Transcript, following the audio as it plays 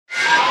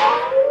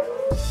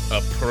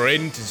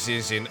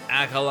Apprentices and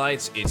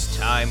acolytes, it's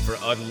time for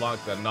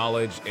Unlock the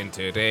Knowledge, and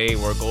today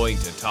we're going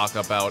to talk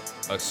about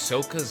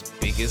Ahsoka's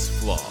biggest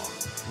flaw.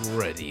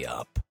 Ready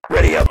up.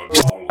 Ready up.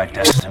 My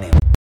destiny.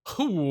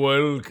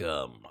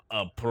 Welcome,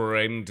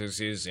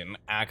 apprentices and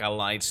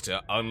acolytes,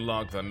 to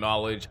Unlock the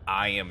Knowledge.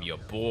 I am your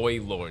boy,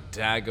 Lord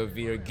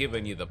Dagavir,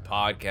 giving you the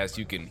podcast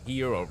you can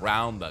hear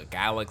around the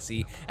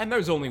galaxy, and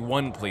there's only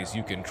one place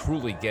you can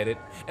truly get it,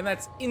 and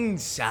that's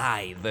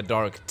inside the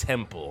Dark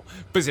Temple,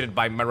 visited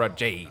by Mara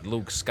Jade,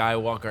 Luke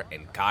Skywalker,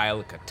 and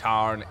Kyle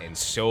Katarn, and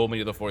so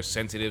many of the Force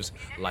sensitives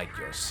like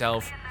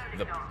yourself.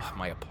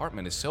 My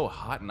apartment is so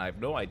hot, and I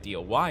have no idea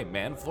why,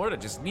 man. Florida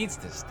just needs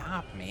to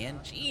stop, man.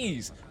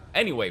 Jeez.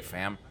 Anyway,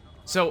 fam,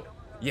 so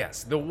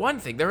yes, the one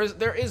thing, there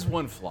is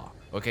one flaw,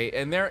 okay,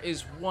 and there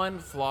is one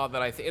flaw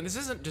that I think, and this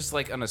isn't just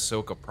like an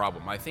Ahsoka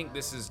problem, I think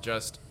this is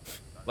just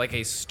like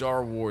a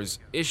Star Wars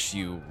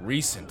issue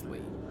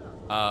recently,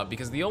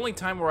 because the only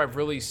time where I've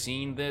really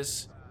seen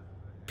this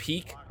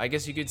peak, I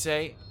guess you could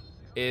say,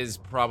 is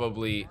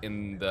probably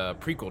in the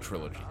prequel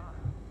trilogy,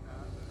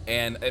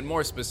 and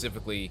more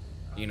specifically,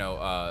 you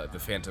know, The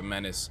Phantom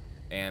Menace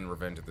and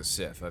Revenge of the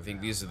Sith. I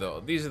think these are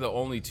the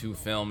only two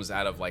films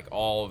out of like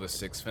all of the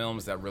 6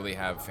 films that really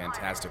have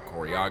fantastic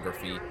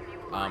choreography.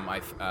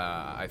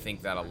 I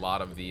think that a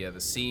lot of the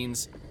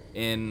scenes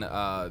in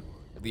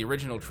the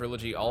original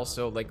trilogy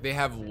also, like, they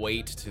have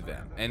weight to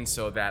them, and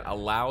so that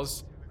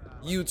allows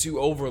you to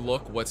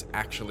overlook what's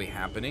actually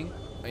happening,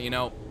 you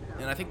know.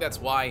 And I think that's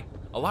why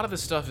a lot of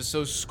this stuff is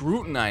so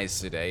scrutinized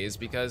today, is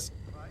because,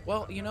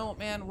 well, you know,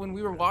 man, when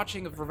we were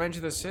watching Revenge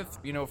of the Sith,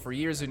 you know, for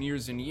years and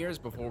years and years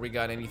before we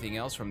got anything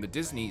else from the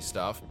Disney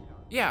stuff,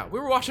 yeah, we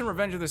were watching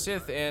Revenge of the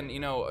Sith and,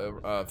 you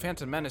know,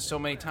 Phantom Menace so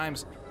many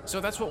times,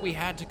 so that's what we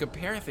had to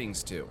compare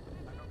things to.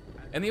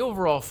 And the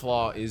overall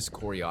flaw is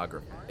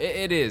choreography.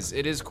 It is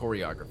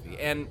choreography.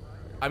 And,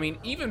 I mean,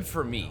 even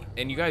for me,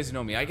 and you guys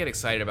know me, I get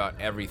excited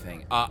about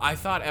everything. I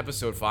thought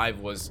Episode 5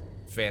 was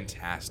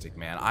fantastic,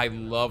 man. I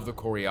love the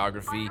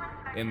choreography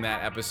in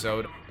that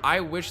episode.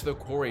 I wish the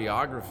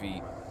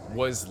choreography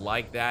was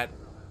like that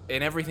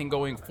in everything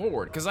going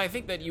forward, because I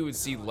think that you would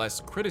see less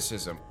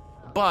criticism.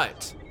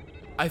 But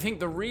I think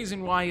the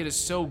reason why it is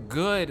so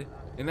good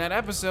in that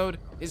episode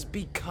is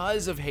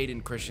because of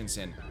Hayden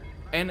Christensen.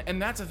 And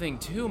that's the thing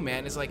too,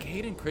 man, is like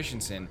Hayden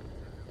Christensen,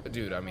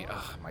 dude, I mean,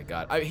 oh my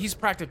god, he's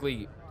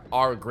practically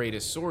our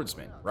greatest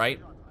swordsman, right?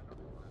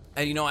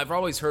 And you know, I've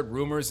always heard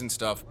rumors and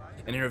stuff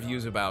in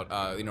interviews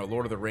about, you know,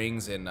 Lord of the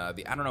Rings and I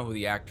don't know who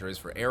the actor is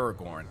for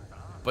Aragorn,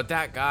 but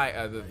that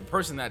guy, the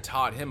person that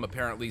taught him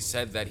apparently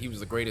said that he was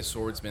the greatest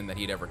swordsman that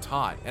he'd ever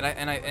taught.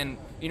 And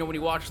you know, when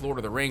you watch Lord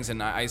of the Rings,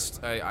 and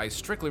I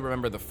strictly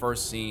remember the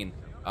first scene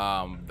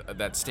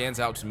that stands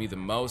out to me the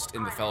most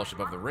in the Fellowship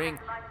of the Ring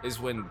is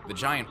when the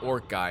giant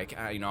orc guy,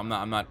 you know,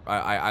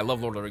 I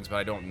love Lord of the Rings, but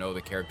I don't know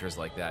the characters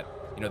like that.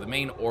 You know, the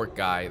main orc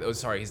guy, oh,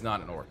 sorry, he's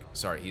not an orc.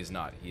 Sorry, he's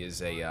not. He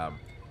is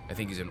I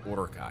think he's an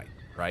Uruk-hai,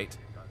 right?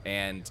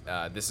 And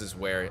this is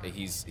where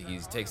he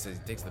takes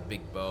the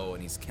big bow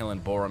and he's killing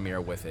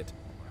Boromir with it,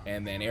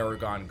 and then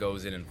Aragorn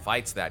goes in and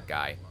fights that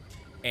guy,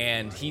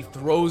 and he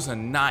throws a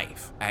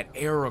knife at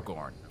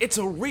Aragorn. It's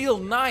a real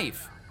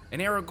knife,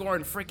 and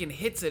Aragorn freaking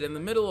hits it in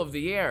the middle of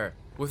the air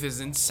with his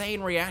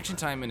insane reaction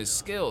time and his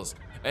skills,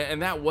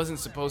 and that wasn't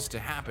supposed to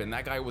happen.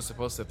 That guy was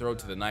supposed to throw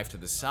the knife to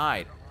the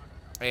side,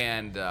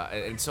 and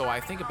so I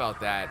think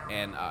about that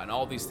and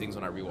all these things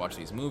when I rewatch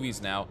these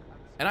movies now.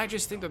 And I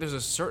just think that there's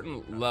a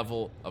certain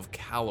level of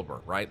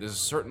caliber, right? There's a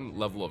certain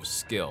level of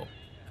skill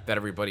that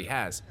everybody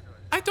has.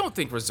 I don't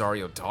think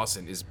Rosario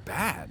Dawson is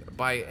bad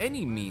by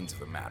any means of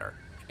the matter.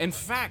 In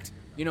fact,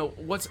 you know,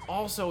 what's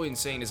also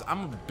insane is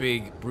I'm a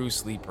big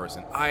Bruce Lee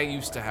person. I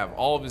used to have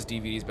all of his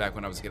DVDs back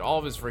when I was a kid, all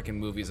of his freaking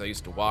movies, I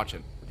used to watch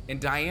him. And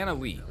Diana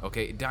Lee,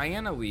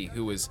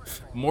 who is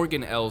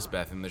Morgan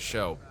Elsbeth in the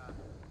show,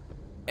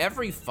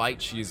 every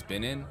fight she has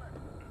been in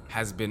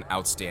has been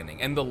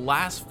outstanding, and the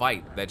last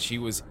fight that she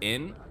was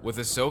in with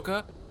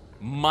Ahsoka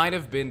might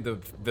have been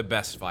the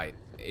best fight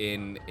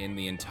in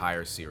the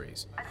entire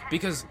series,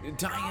 because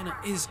Diana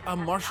is a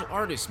martial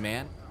artist,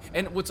 man.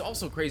 And what's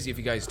also crazy, if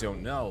you guys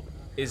don't know,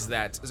 is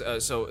that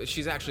so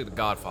she's actually the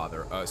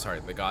goddaughter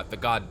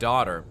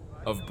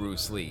of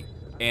Bruce Lee,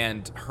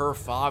 and her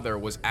father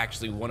was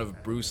actually one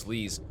of Bruce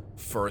Lee's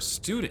first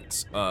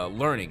students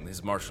learning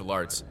his martial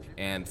arts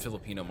and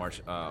Filipino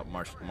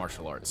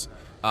martial arts.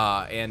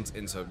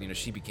 And so, you know,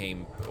 she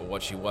became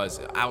what she was.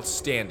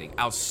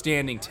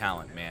 Outstanding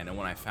talent, man. And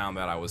when I found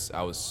that, I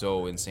was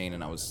so insane,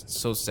 and I was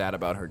so sad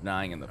about her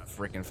dying in the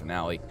freaking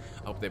finale.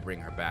 I hope they bring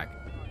her back.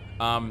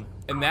 And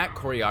that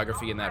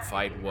choreography in that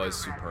fight was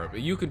superb.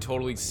 You could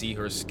totally see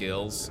her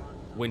skills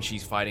when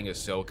she's fighting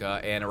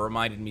Ahsoka, and it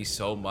reminded me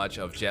so much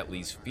of Jet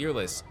Li's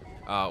Fearless,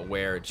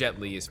 where Jet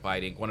Li is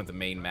fighting one of the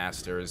main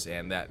masters,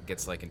 and that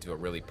gets like into a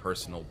really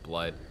personal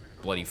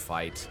bloody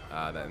fight,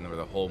 and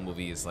the whole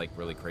movie is like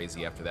really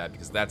crazy after that,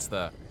 because that's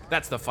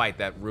the fight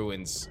that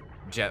ruins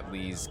Jet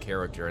Li's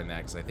character in that,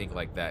 because I think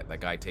like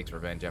that guy takes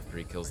revenge after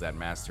he kills that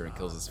master and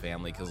kills his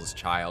family, kills his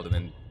child, and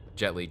then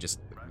Jet Li just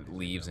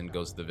leaves and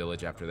goes to the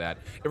village after that.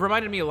 It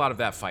reminded me a lot of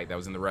that fight that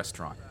was in the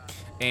restaurant.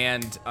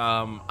 And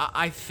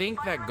I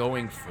think that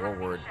going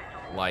forward,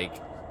 like,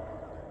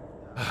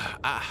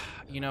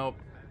 you know,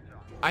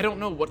 I don't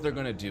know what they're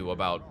gonna do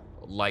about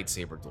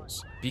lightsaber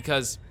duels,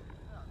 because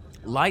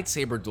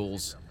lightsaber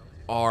duels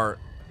are,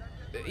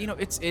 you know,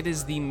 it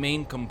is the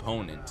main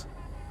component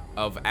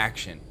of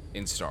action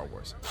in Star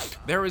Wars.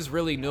 There is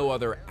really no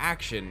other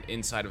action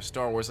inside of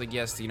Star Wars. Like,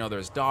 yes, you know,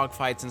 there's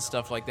dogfights and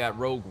stuff like that.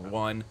 Rogue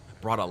One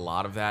brought a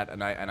lot of that,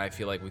 and I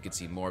feel like we could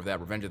see more of that.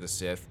 Revenge of the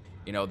Sith,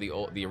 you know,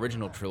 the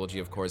original trilogy,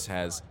 of course,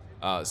 has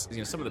you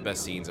know, some of the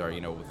best scenes are,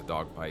 you know, with the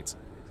dogfights.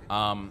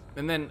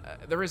 And then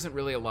there isn't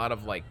really a lot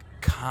of like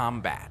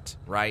combat,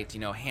 right? You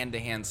know,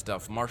 hand-to-hand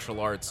stuff, martial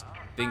arts,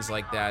 things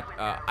like that.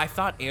 I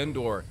thought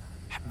Andor,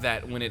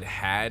 that when it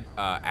had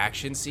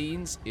action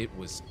scenes, it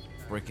was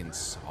freaking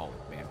solid,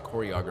 man.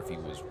 Choreography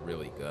was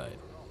really good.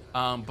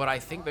 But I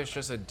think there's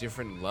just a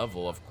different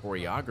level of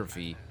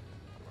choreography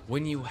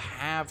when you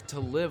have to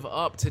live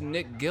up to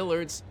Nick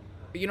Gillard's,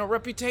 you know,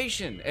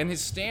 reputation and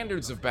his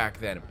standards of back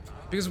then.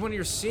 Because when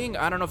you're seeing,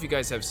 I don't know if you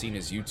guys have seen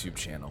his YouTube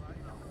channel,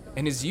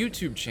 and his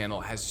YouTube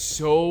channel has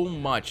so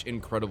much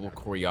incredible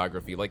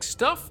choreography, like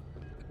stuff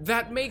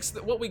that makes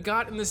what we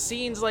got in the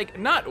scenes, like,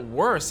 not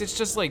worse. It's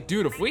just like,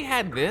 dude, if we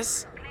had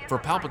this for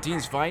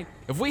Palpatine's fight,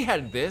 if we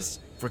had this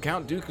for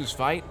Count Dooku's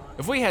fight,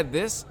 if we had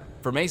this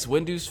for Mace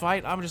Windu's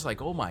fight, I'm just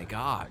like, oh my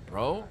god,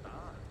 bro.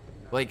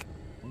 Like,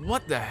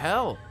 what the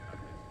hell?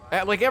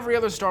 Like, every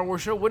other Star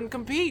Wars show wouldn't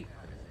compete.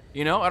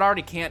 You know, it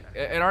already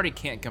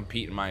can't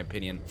compete, in my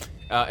opinion.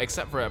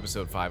 Except for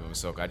Episode 5 of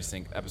Ahsoka. I just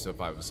think Episode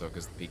 5 of Ahsoka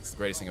is the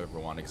greatest thing I've ever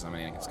wanted, because I'm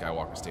an Anakin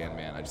Skywalker stan,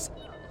 man.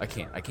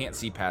 I can't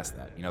see past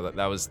that. You know,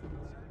 that was,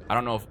 I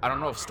don't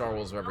know if Star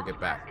Wars will ever get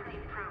back.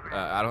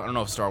 I don't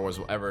know if Star Wars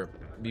will ever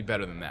be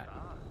better than that.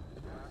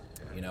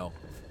 You know,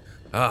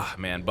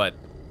 man, but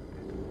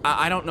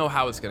I don't know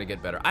how it's gonna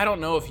get better. I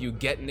don't know if you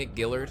get Nick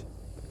Gillard,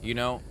 you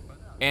know,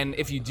 and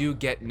if you do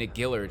get Nick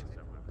Gillard,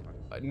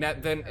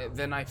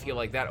 then I feel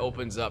like that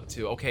opens up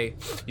to, okay,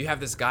 you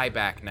have this guy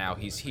back now.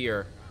 He's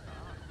here.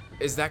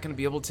 Is that going to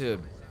be able to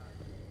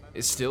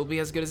still be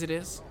as good as it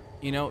is?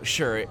 You know,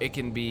 sure, it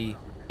can be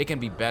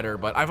better,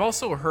 but I've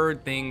also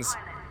heard things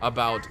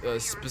about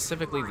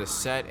specifically the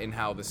set and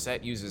how the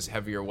set uses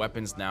heavier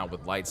weapons now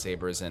with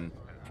lightsabers, and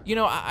you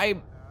know,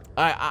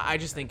 I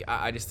just think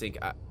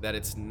that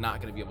it's not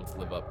going to be able to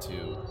live up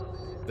to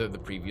the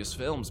previous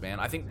films, man.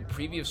 I think the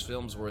previous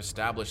films were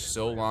established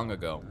so long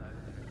ago,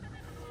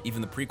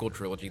 even the prequel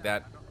trilogy,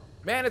 that,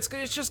 man, it's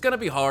just gonna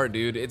be hard,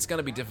 dude. It's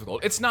gonna be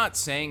difficult. It's not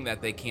saying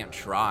that they can't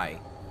try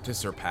to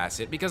surpass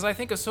it, because I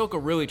think Ahsoka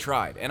really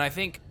tried, and I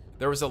think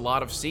there was a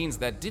lot of scenes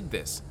that did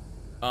this.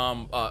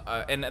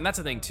 And that's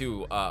the thing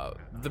too.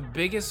 The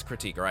biggest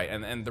critique, right?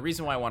 And the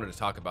reason why I wanted to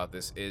talk about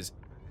this is,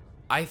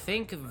 I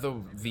think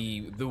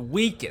the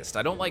weakest.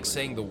 I don't like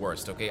saying the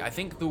worst. Okay, I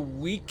think the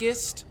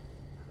weakest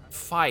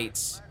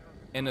fights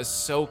in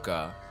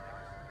Ahsoka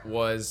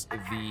was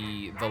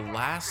in the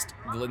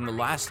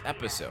last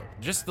episode,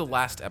 just the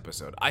last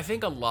episode. I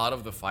think a lot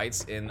of the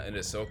fights in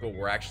Ahsoka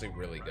were actually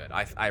really good.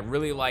 I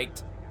really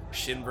liked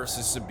Shin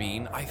versus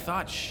Sabine. I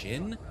thought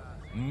Shin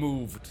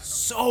moved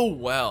so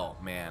well,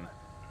 man.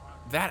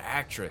 That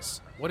actress,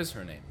 what is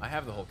her name? I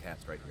have the whole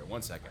cast right here.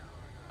 1 second.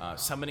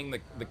 Summoning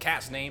the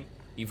cast name,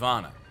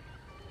 Ivana.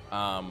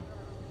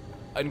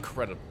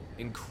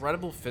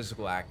 Incredible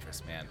physical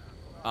actress,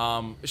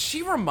 man.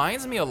 She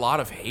reminds me a lot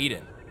of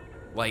Hayden,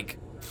 like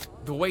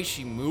the way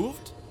she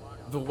moved,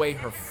 the way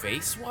her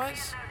face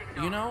was,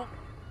 you know?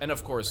 And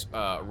of course,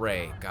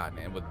 Rey, God,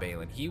 man, with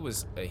Balin, he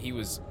was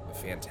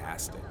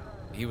fantastic.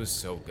 He was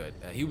so good.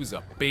 He was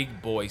a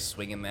big boy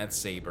swinging that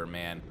saber,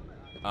 man.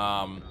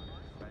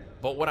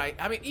 But what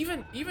I mean,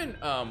 even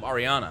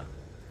Ariana,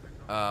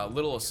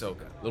 little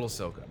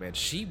Ahsoka, man,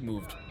 she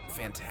moved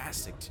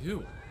fantastic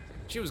too.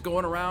 She was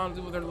going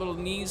around with her little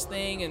knees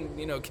thing and,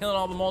 you know, killing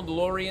all the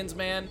Mandalorians,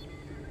 man.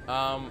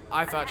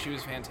 I thought she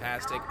was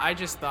fantastic. I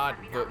just thought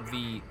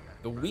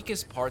the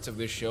weakest parts of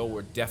this show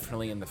were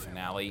definitely in the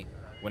finale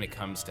when it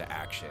comes to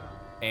action.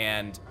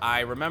 And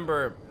I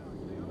remember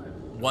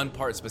one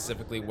part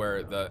specifically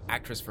where the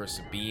actress for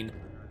Sabine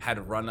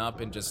had run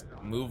up and just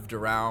moved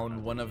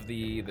around one of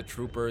the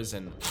troopers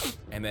and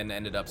then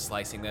ended up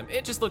slicing them.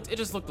 It just looked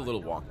a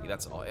little wonky.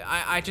 That's all.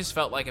 I just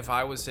felt like if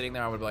I was sitting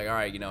there, I would be like, all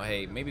right, you know,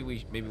 hey, maybe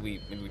we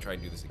try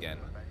and do this again.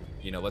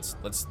 You know,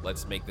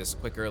 let's make this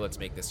quicker. Let's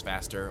make this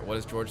faster. What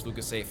does George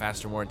Lucas say?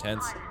 Faster, more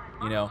intense.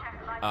 You know,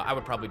 I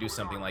would probably do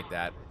something like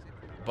that.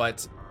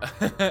 But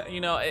you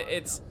know,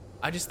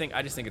 I just think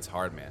it's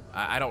hard, man.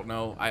 I don't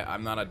know.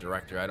 I'm not a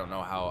director. I don't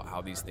know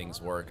how these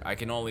things work. I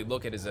can only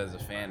look at it as a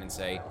fan and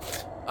say,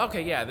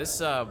 okay, yeah, this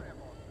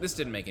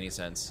didn't make any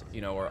sense,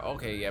 you know, or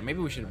okay, yeah, maybe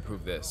we should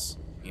improve this,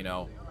 you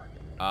know.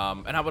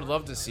 And I would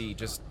love to see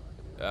just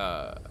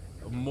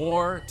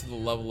more to the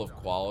level of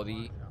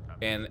quality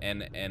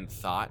and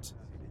thought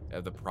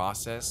of the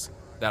process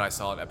that I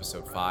saw in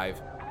Episode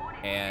 5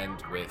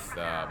 and with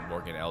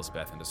Morgan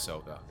Elsbeth and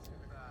Ahsoka.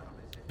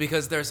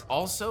 Because there's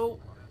also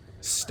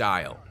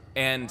style.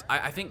 And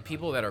I think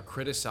people that are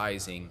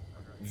criticizing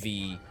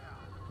the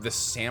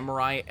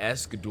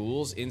samurai-esque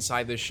duels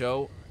inside the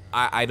show,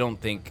 I don't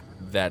think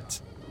that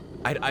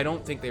I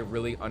don't think they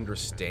really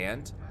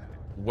understand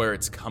where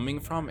it's coming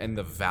from and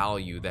the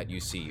value that you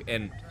see.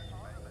 And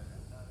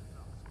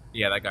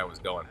yeah, that guy was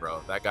going,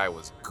 bro. That guy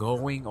was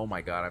going. Oh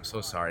my god, I'm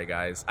so sorry,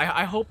 guys.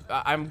 I hope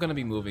I'm gonna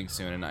be moving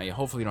soon, and I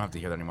hopefully you don't have to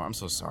hear that anymore. I'm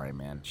so sorry,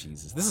 man.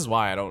 Jesus, this is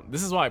why I don't.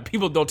 This is why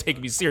people don't take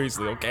me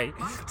seriously. Okay,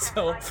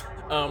 so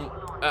all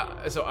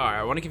right,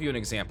 I want to give you an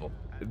example.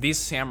 These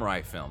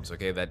samurai films,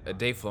 okay, that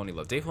Dave Filoni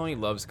loves. Dave Filoni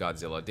loves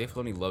Godzilla. Dave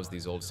Filoni loves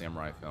these old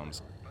samurai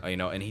films. You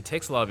know, and he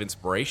takes a lot of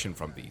inspiration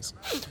from these.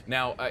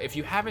 Now, if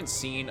you haven't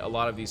seen a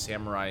lot of these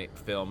samurai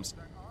films,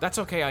 that's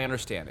okay, I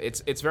understand.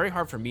 It's very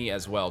hard for me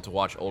as well to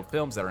watch old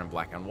films that are in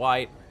black and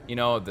white. You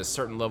know, the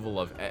certain level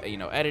of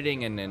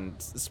editing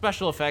and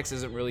special effects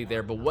isn't really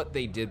there. But what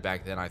they did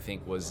back then, I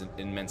think, was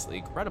immensely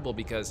incredible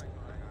because,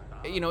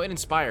 you know, it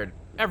inspired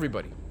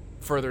everybody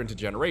further into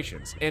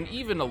generations. And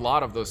even a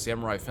lot of those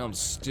samurai films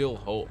still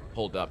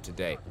hold up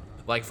today.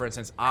 Like, for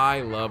instance,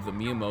 I love the the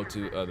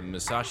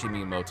Masashi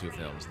Miyamoto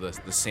films,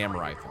 the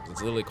samurai films.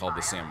 It's literally called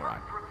The Samurai.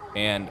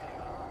 And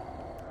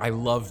I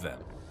love them.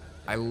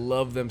 I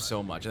love them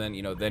so much. And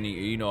then, then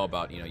you know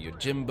about,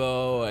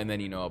 Yojimbo, and then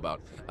you know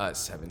about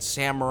Seven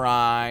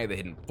Samurai, The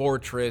Hidden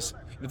Fortress.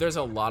 There's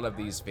a lot of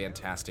these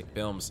fantastic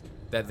films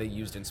that they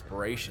used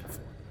inspiration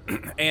for.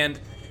 And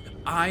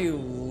I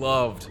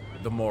loved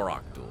the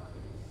Morok duel.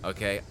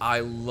 Okay,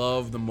 I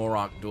love the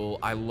Morok duel.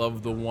 I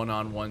love the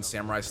one-on-one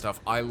samurai stuff.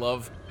 I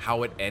love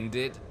how it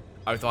ended.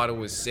 I thought it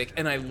was sick.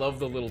 And I love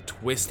the little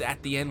twist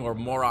at the end where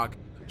Morok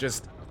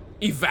just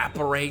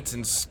evaporates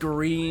and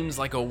screams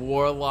like a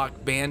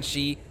warlock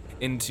banshee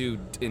into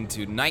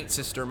Night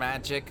Sister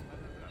magic.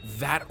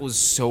 That was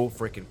so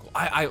freaking cool.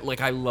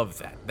 I love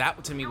that.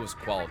 That to me was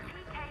quality.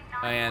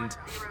 And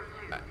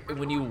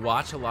when you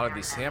watch a lot of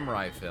these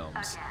samurai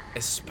films,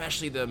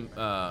 especially the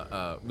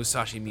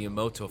Musashi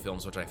Miyamoto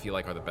films, which I feel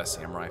like are the best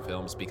samurai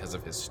films because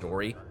of his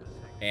story.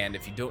 And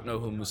if you don't know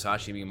who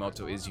Musashi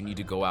Miyamoto is, you need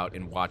to go out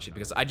and watch it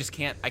because I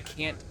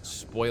can't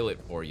spoil it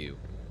for you.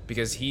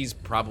 Because he's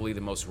probably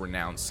the most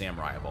renowned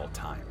samurai of all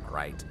time,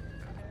 right?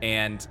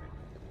 And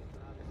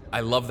I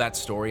love that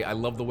story. I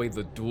love the way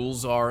the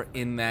duels are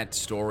in that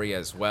story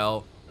as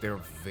well. They're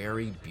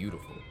very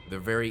beautiful. They're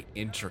very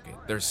intricate.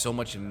 There's so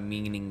much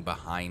meaning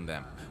behind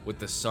them with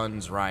the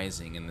suns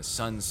rising and the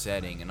sun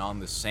setting and on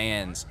the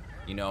sands,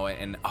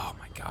 and oh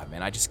my god,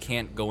 man, I just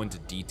can't go into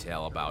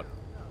detail about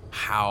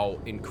how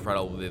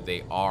incredible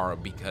they are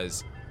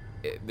because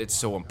it's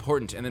so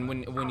important. And then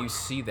when you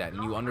see that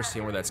and you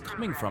understand where that's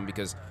coming from,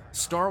 because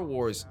Star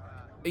Wars,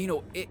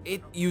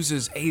 it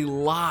uses a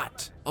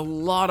lot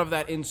of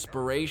that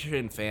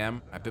inspiration,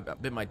 fam. I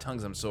bit my tongue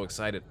 'cause I'm so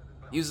excited.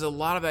 It uses a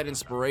lot of that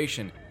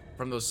inspiration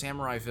from those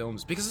samurai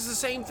films because it's the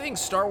same thing.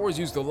 Star Wars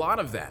used a lot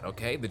of that,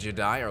 okay? The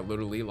Jedi are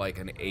literally like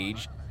an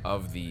age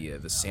of the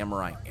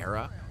samurai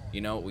era. We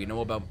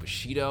know about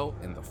Bushido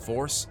and the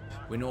Force.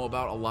 We know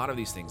about a lot of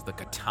these things. The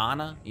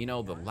katana, the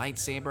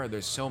lightsaber.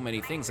 There's so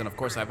many things. And of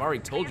course, I've already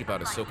told you about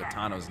Ahsoka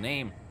Tano's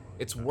name.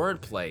 It's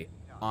wordplay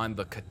on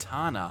the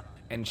katana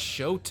and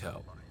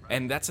Shoto.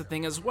 And that's a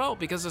thing as well,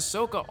 because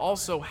Ahsoka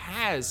also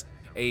has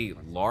a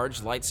large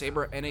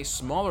lightsaber and a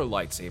smaller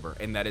lightsaber,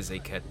 and that is a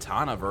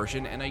katana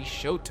version and a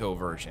Shoto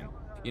version.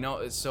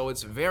 So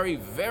it's very,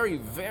 very,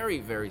 very,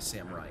 very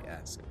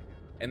samurai-esque.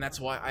 And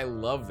that's why I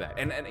love that.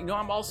 And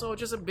I'm also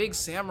just a big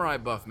samurai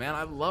buff, man.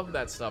 I love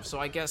that stuff. So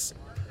I guess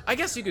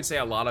you could say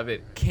a lot of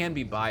it can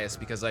be biased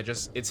because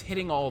it's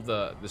hitting all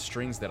the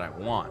strings that I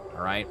want,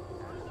 all right?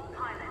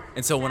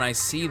 And so when I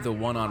see the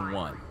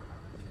one-on-one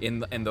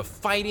in the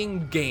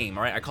fighting game,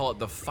 all right, I call it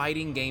the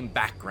fighting game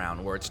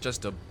background, where it's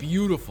just a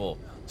beautiful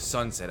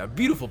sunset, a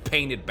beautiful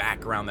painted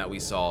background that we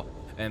saw,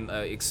 and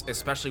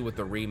especially with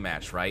the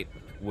rematch, right?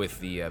 With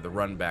the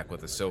run back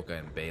with Ahsoka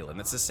and Baylan.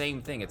 That's the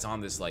same thing. It's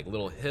on this like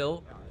little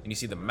hill, and you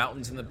see the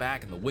mountains in the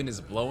back, and the wind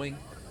is blowing,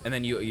 and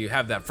then you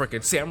have that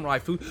frickin' samurai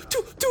food.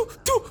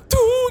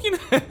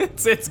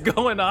 It's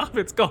going off.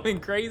 It's going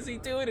crazy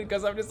to it,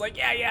 because I'm just like,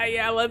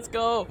 yeah, let's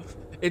go.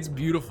 It's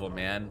beautiful,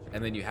 man.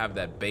 And then you have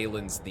that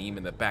Baylan's theme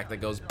in the back that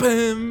goes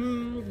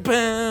bam,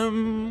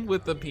 bam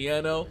with the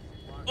piano.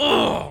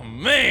 Oh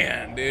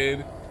man,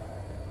 dude.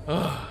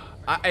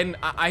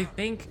 I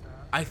think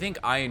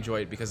I enjoy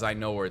it because I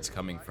know where it's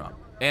coming from.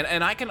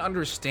 And I can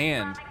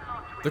understand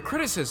the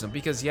criticism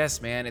because yes,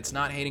 man, it's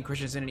not Hayden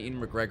Christensen and Ian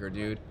McGregor,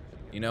 dude.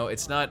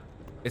 It's not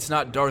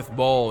Darth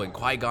Maul and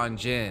Qui-Gon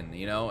Jinn,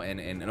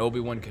 and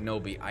Obi-Wan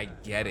Kenobi. I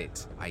get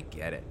it.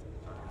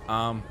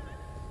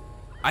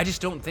 I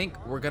just don't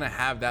think we're gonna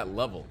have that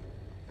level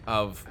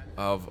of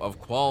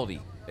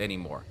quality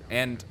anymore.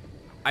 And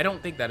I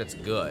don't think that it's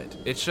good.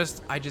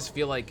 I just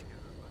feel like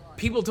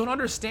people don't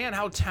understand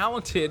how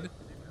talented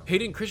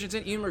Hayden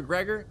Christensen, Ian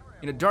McGregor,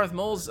 Darth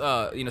Maul's,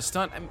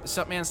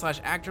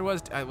 stuntman / actor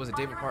was it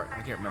David Park?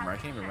 I can't remember. I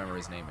can't even remember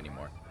his name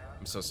anymore.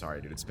 I'm so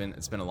sorry, dude. It's been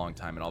a long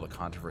time, and all the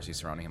controversy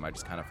surrounding him, I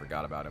just kind of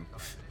forgot about him.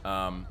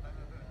 I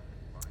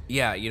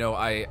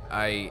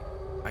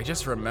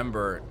just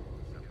remember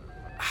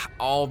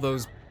all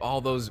those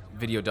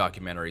video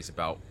documentaries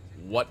about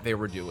what they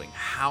were doing,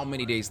 how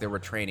many days they were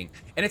training.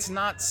 And it's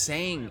not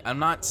saying, I'm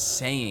not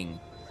saying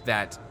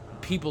that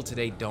people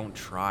today don't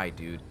try,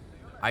 dude.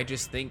 I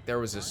just think there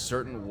was a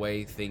certain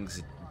way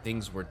things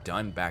were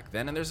done back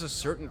then, and there's a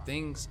certain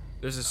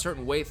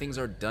way things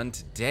are done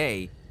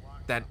today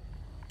that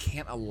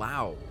can't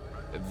allow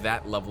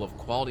that level of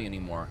quality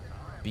anymore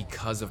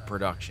because of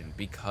production,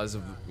 because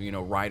of, you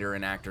know, writer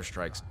and actor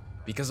strikes,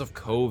 because of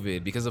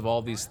COVID, because of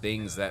all these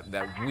things that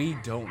we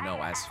don't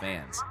know as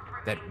fans,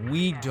 that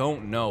we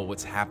don't know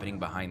what's happening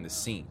behind the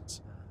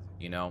scenes,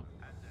 you know?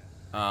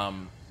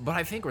 But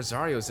I think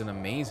Rosario's an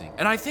amazing,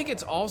 and I think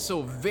it's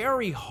also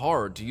very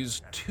hard to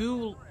use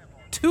two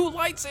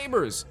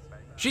lightsabers.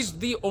 She's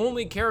the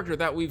only character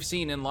that we've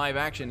seen in live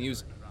action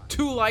use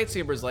two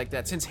lightsabers like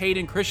that since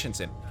Hayden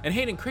Christensen. And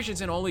Hayden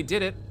Christensen only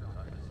did it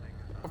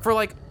for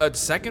like a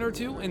second or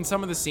two in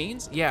some of the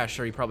scenes. Yeah,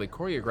 sure, he probably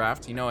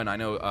choreographed, you know, and I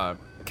know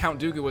Count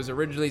Dooku was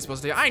originally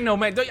supposed to, I know,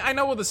 man, I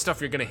know all the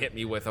stuff you're gonna hit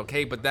me with,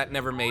 okay? But that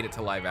never made it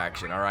to live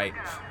action, all right?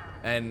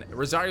 And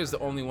Rosario's the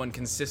only one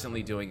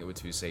consistently doing it with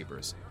two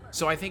sabers.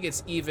 So I think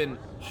it's even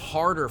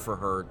harder for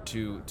her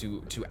to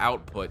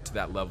output to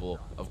that level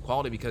of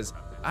quality because,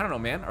 I don't know,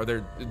 man, are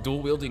there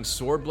dual-wielding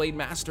sword blade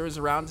masters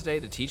around today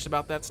to teach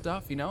about that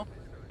stuff, you know?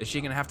 Is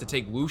she gonna have to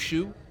take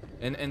wushu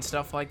and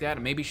stuff like that?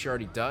 And maybe she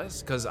already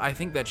does, because I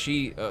think that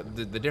she,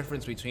 the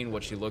difference between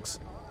what she looks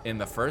in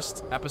the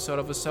first episode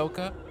of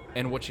Ahsoka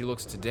and what she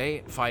looks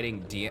today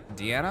fighting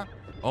Deanna,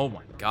 oh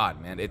my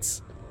god, man,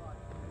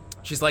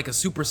 she's like a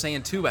Super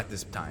Saiyan 2 at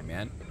this time,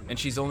 man, and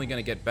she's only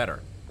gonna get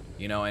better,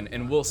 you know,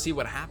 and we'll see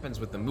what happens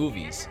with the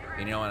movies,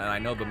 you know, and I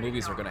know the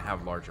movies are gonna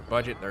have larger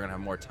budget, they're gonna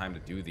have more time to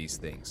do these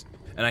things,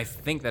 and I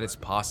think that it's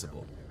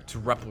possible to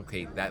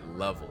replicate that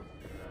level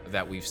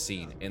that we've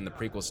seen in the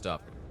prequel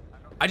stuff.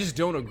 I just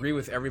don't agree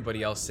with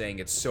everybody else saying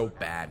it's so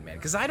bad, man,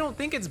 because I don't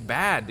think it's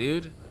bad,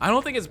 dude.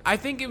 I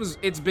think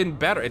it's been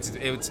better.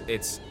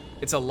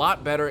 It's a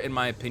lot better in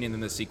my opinion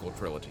than the sequel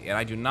trilogy, and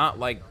I do not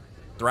like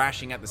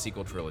thrashing at the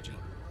sequel trilogy.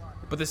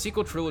 But the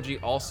sequel trilogy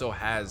also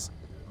has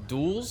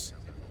duels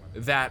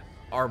that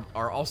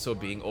are also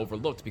being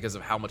overlooked because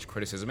of how much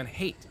criticism and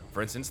hate.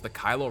 For instance, the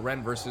Kylo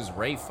Ren versus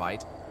Rey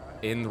fight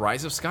in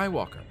Rise of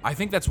Skywalker. I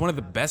think that's one of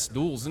the best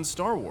duels in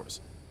Star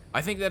Wars.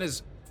 I think that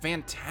is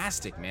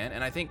fantastic, man.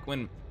 And I think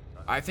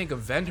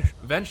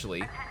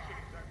eventually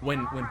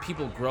when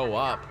people grow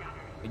up,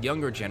 a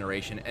younger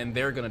generation, and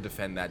they're gonna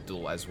defend that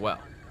duel as well,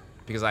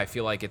 because I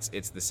feel like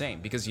it's the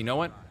same. Because you know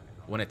what,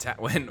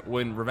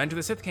 when Revenge of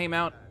the Sith came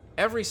out,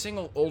 every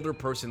single older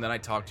person that I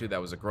talked to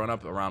that was a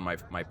grown-up around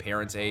my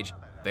parents' age,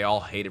 they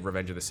all hated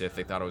Revenge of the Sith.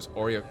 They thought it was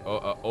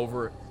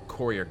over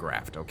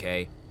choreographed,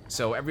 okay?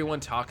 So everyone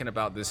talking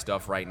about this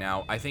stuff right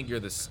now, I think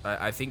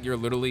you're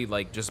literally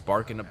like just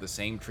barking up the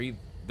same tree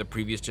the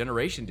previous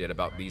generation did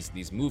about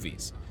these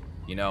movies,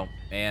 you know?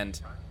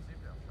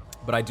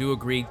 But I do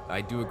agree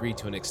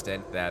to an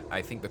extent that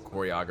I think the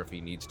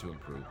choreography needs to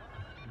improve.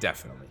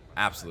 Definitely,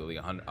 absolutely,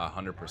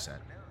 100%.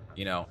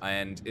 You know,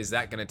 and is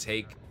that gonna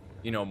take,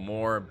 you know,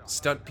 more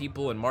stunt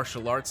people and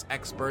martial arts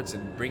experts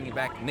and bringing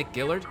back Nick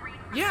Gillard?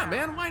 Yeah,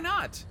 man, why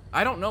not?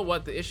 I don't know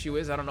what the issue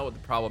is. I don't know what the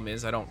problem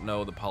is. I don't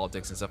know the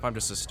politics and stuff. I'm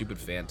just a stupid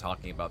fan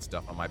talking about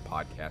stuff on my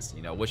podcast,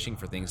 you know, wishing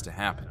for things to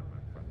happen.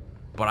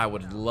 But I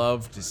would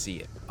love to see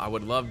it. I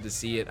would love to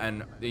see it,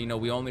 and, you know,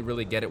 we only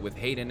really get it with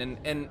Hayden,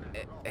 and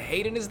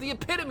Hayden is the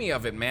epitome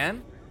of it,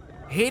 man.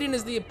 Hayden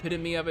is the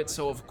epitome of it,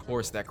 so of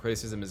course that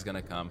criticism is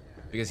gonna come,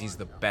 because he's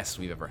the best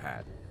we've ever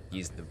had.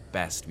 He's the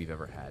best we've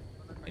ever had.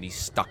 And he's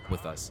stuck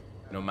with us,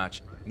 no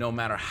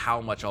matter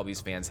how much all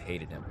these fans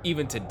hated him.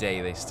 Even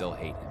today, they still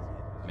hate him.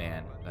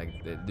 Man,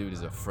 like, the dude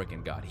is a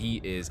freaking god. He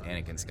is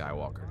Anakin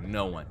Skywalker.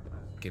 No one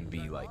can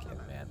be like him,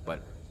 man.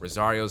 But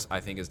Rosario's, I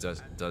think,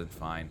 does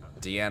fine.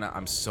 Deanna,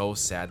 I'm so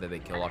sad that they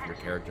kill off your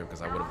character,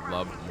 because I would have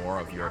loved more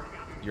of your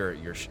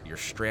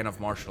strand of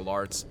martial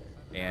arts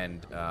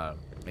and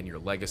your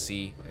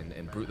legacy,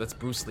 and that's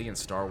Bruce Lee in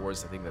Star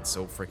Wars. I think that's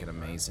so freaking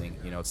amazing.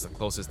 You know, it's the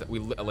closest that we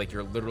like.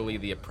 You're literally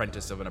the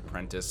apprentice of an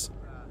apprentice.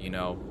 You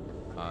know,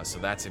 so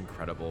that's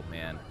incredible,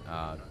 man.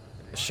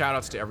 Shout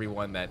outs to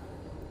everyone that.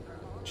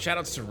 Shout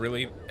outs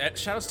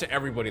to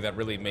everybody that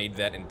really made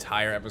that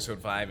entire episode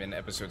 5 and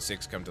episode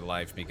 6 come to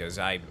life, because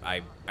I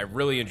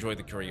really enjoyed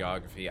the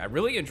choreography. I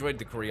really enjoyed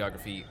the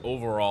choreography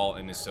overall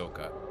in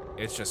Ahsoka.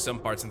 It's just some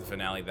parts in the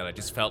finale that I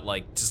just felt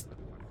like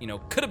you know,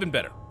 could have been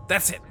better.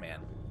 That's it, man.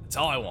 That's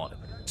all I wanted.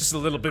 Just a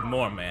little bit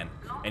more, man.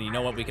 And you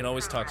know what? We can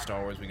always talk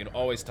Star Wars. We can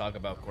always talk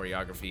about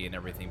choreography and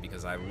everything,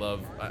 because I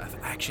love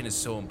action is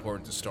so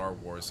important to Star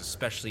Wars,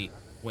 especially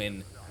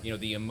when, you know,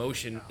 the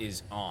emotion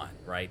is on,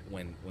 right?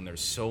 When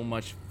there's so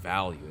much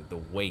value, the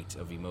weight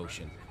of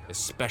emotion,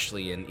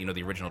 especially in, you know,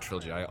 the original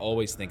trilogy. I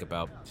always think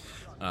about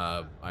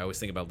Luke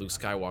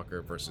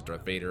Skywalker versus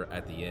Darth Vader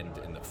at the end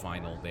in the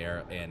final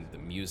there, and the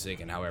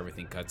music and how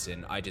everything cuts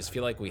in. I just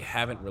feel like we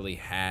haven't really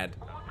had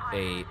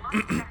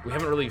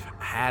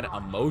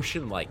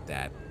emotion like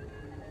that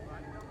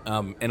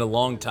in a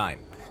long time.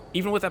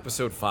 Even with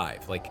episode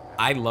 5, like,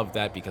 I love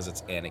that because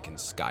it's Anakin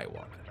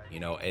Skywalker,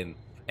 you know, and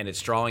and it's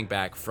drawing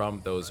back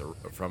from those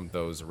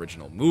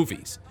original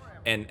movies.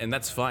 And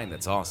that's fine.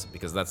 That's awesome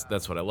because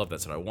that's what I love.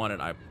 That's what I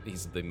wanted.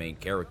 He's the main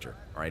character,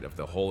 right, of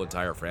the whole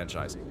entire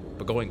franchise.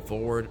 But going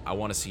forward, I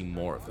want to see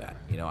more of that.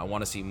 I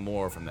want to see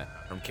more from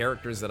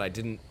characters that I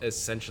didn't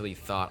essentially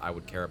thought I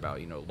would care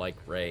about. Like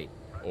Rey,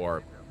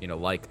 or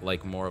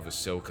like more of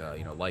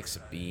Ahsoka. Like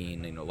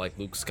Sabine. Like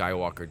Luke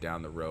Skywalker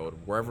down the road.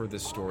 Wherever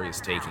this story is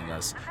taking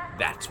us,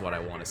 that's what I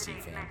want to see,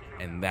 fam.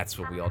 And that's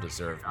what we all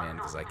deserve, man.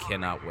 Because I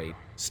cannot wait.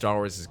 Star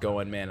Wars is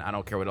going, man. I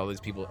don't care what all these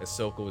people.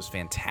 Ahsoka was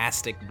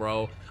fantastic,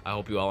 bro. I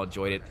hope you all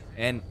enjoyed it.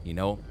 And,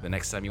 the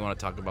next time you want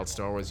to talk about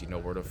Star Wars, you know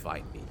where to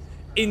find me.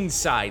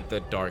 Inside the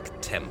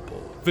Dark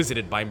Temple,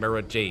 visited by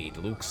Mara Jade,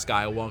 Luke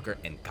Skywalker,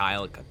 and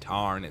Kyle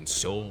Katarn, and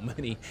so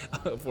many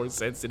Force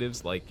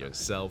sensitives like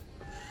yourself.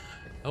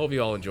 I hope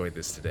you all enjoyed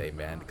this today,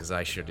 man, because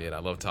I sure did. I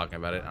love talking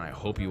about it, and I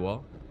hope you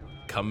all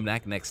come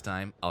back next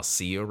time. I'll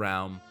see you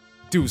around.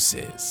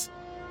 Deuces.